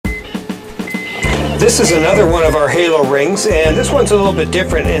This is another one of our halo rings, and this one's a little bit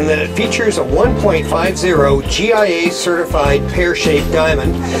different in that it features a 1.50 GIA certified pear-shaped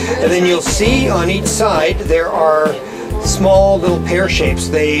diamond, and then you'll see on each side there are small little pear shapes.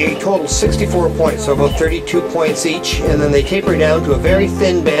 They total 64 points, so about 32 points each, and then they taper down to a very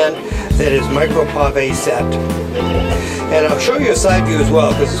thin band that is micro pave set. And I'll show you a side view as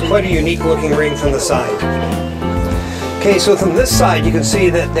well, because it's quite a unique looking ring from the side. Okay, so from this side you can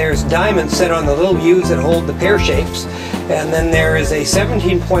see that there's diamonds set on the little U's that hold the pear shapes, and then there is a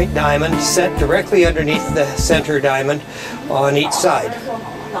 17-point diamond set directly underneath the center diamond on each side.